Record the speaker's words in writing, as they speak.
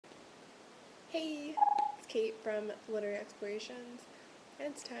Hey, it's Kate from Literary Explorations,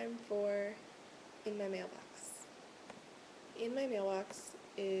 and it's time for In My Mailbox. In My Mailbox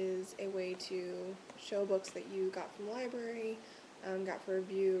is a way to show books that you got from the library, got for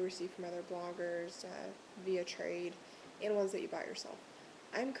review, received from other bloggers, via trade, and ones that you bought yourself.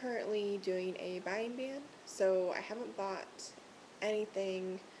 I'm currently doing a buying ban, so I haven't bought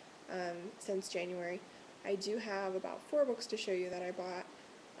anything since January. I do have about 4 books to show you that I bought,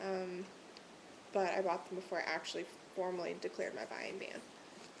 but I bought them before I actually formally declared my buying ban.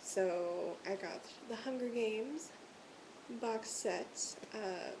 So I got the Hunger Games box set.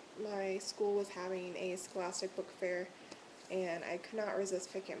 My school was having a Scholastic book fair, and I could not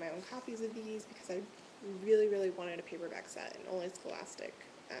resist picking up my own copies of these because I really wanted a paperback set, and only Scholastic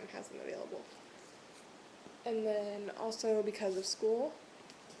has them available. And then also because of school,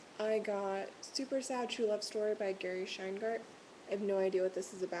 I got Super Sad True Love Story by Gary Scheingart. I have no idea what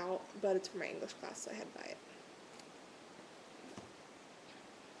this is about, but it's for my English class, so I had to buy it.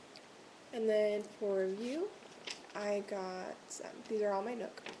 And then for review, I got, these are all my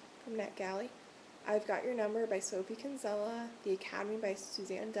Nook from NetGalley. I've Got Your Number by Sophie Kinsella, The Academy by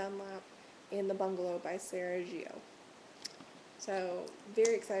Suzanne Dunlap, and The Bungalow by Sarah Gio. So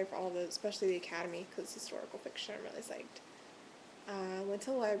very excited for all those, especially The Academy, because it's historical fiction. I'm really psyched. Went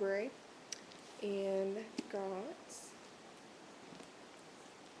to the library and got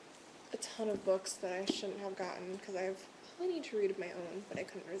a ton of books that I shouldn't have gotten because I have plenty to read of my own, but I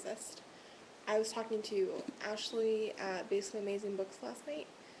couldn't resist. I was talking to Ashley at Basically Amazing Books last night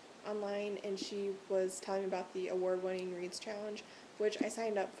online, and she was telling me about the award-winning Reads Challenge, which I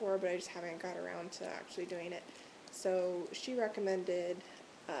signed up for, but I just haven't got around to actually doing it. So she recommended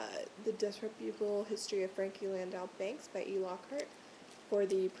The Disreputable History of Frankie Landau Banks by E. Lockhart for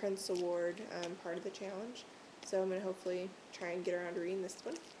the Prince Award part of the challenge. So I'm going to hopefully try and get around to reading this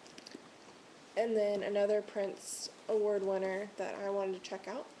one. And then another Prince Award winner that I wanted to check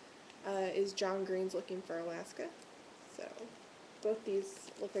out is John Green's Looking for Alaska. So both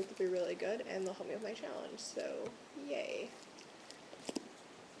these look like they'll be really good, and they'll help me with my challenge, so yay.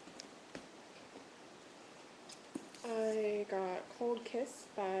 I got Cold Kiss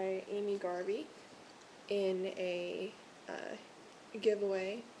by Amy Garvey in a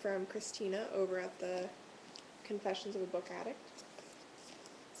giveaway from Christina over at the Confessions of a Book Addict.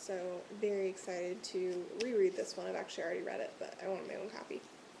 So very excited to reread this one. I've actually already read it, but I want my own copy.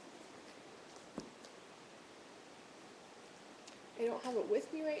 I don't have it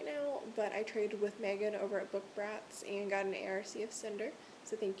with me right now, but I traded with Megan over at Book Brats and got an ARC of Cinder,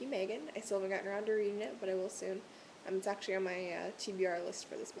 so thank you, Megan. I still haven't gotten around to reading it, but I will soon. It's actually on my TBR list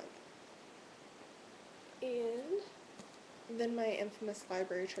for this month. And then my infamous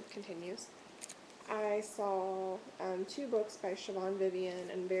library trip continues. I saw 2 books by Siobhan Vivian,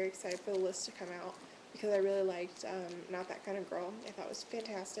 and I'm very excited for the list to come out because I really liked Not That Kind of Girl. I thought it was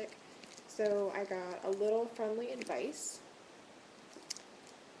fantastic. So I got A Little Friendly Advice,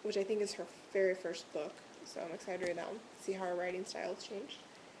 which I think is her very first book, so I'm excited to read that one, see how her writing style has changed.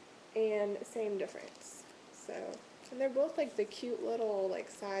 And Same Difference. So, and they're both like the cute little like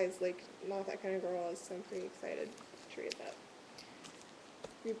size, like Not That Kind of Girl is, so I'm pretty excited to read that.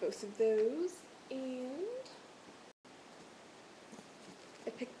 Read both of those, and I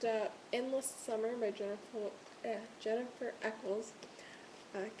picked up Endless Summer by Jennifer Eccles.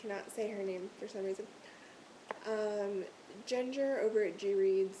 I cannot say her name for some reason. Ginger over at G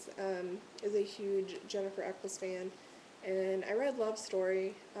Reads is a huge Jennifer Eccles fan, and I read Love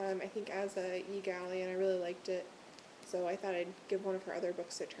Story, I think as a e-galley, and I really liked it, so I thought I'd give one of her other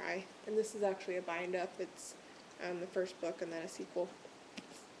books a try. And this is actually a bind-up. It's the first book and then a sequel.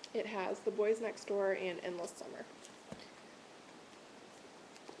 It has The Boys Next Door and Endless Summer.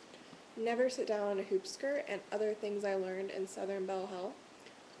 Never Sit Down on a Hoop Skirt and Other Things I Learned in Southern Belle Hell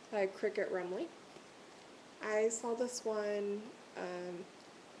by Cricket Rumley. I saw this one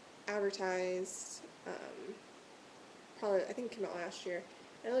advertised, probably, I think it came out last year,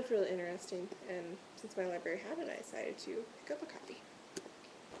 and it looked really interesting, and since my library had it, I decided to pick up a copy.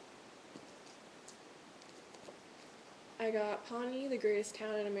 I got Pawnee, The Greatest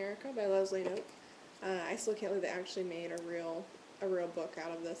Town in America by Leslie Knope. I still can't believe they actually made a real book out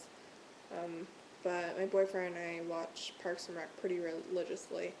of this. But my boyfriend and I watch Parks and Rec pretty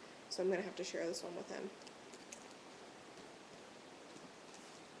religiously, so I'm going to have to share this one with him.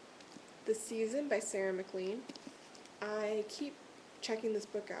 The Season by Sarah McLean. I keep checking this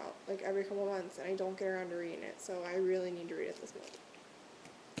book out like every couple months, and I don't get around to reading it, so I really need to read it this month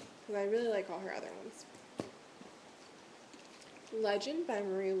because I really like all her other ones. Legend by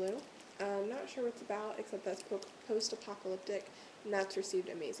Marie Lu. I'm not sure what it's about, except that's post-apocalyptic, and that's received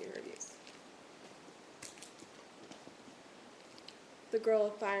amazing reviews. The Girl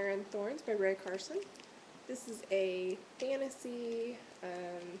of Fire and Thorns by Ray Carson. This is a fantasy,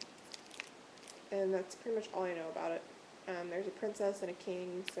 and that's pretty much all I know about it. There's a princess and a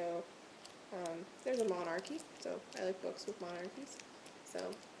king, so there's a monarchy, so I like books with monarchies. So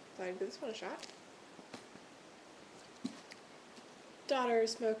thought I'd give this one a shot. Daughter of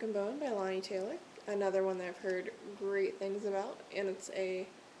Smoke and Bone by Lonnie Taylor. Another one that I've heard great things about, and it's a,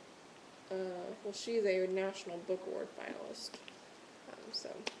 well, she's a National Book Award finalist, so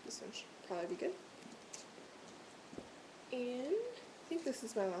this one should probably be good. And I think this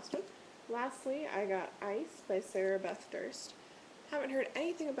is my last one. Lastly, I got Ice by Sarah Beth Durst. Haven't heard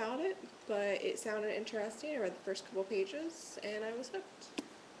anything about it, but it sounded interesting. I read the first couple pages, and I was hooked.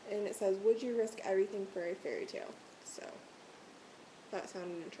 And it says, would you risk everything for a fairy tale? So, that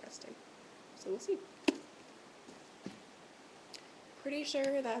sounded interesting. So we'll see. Pretty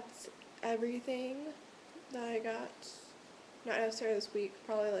sure that's everything that I got. Not necessarily this week,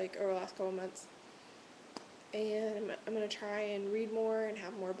 probably like over the last couple months. And I'm going to try and read more and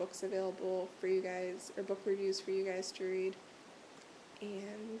have more books available for you guys, or book reviews for you guys to read.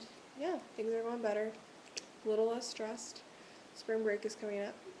 And yeah, things are going better. A little less stressed. Spring break is coming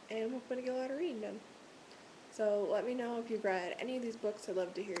up, and I'm hoping to get a lot of reading done. So let me know if you've read any of these books. I'd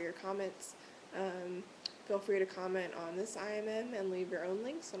love to hear your comments. Feel free to comment on this IMM and leave your own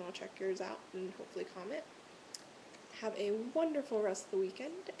links, and I'll check yours out and hopefully comment. Have a wonderful rest of the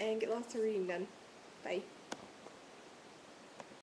weekend, and get lots of reading done. Bye.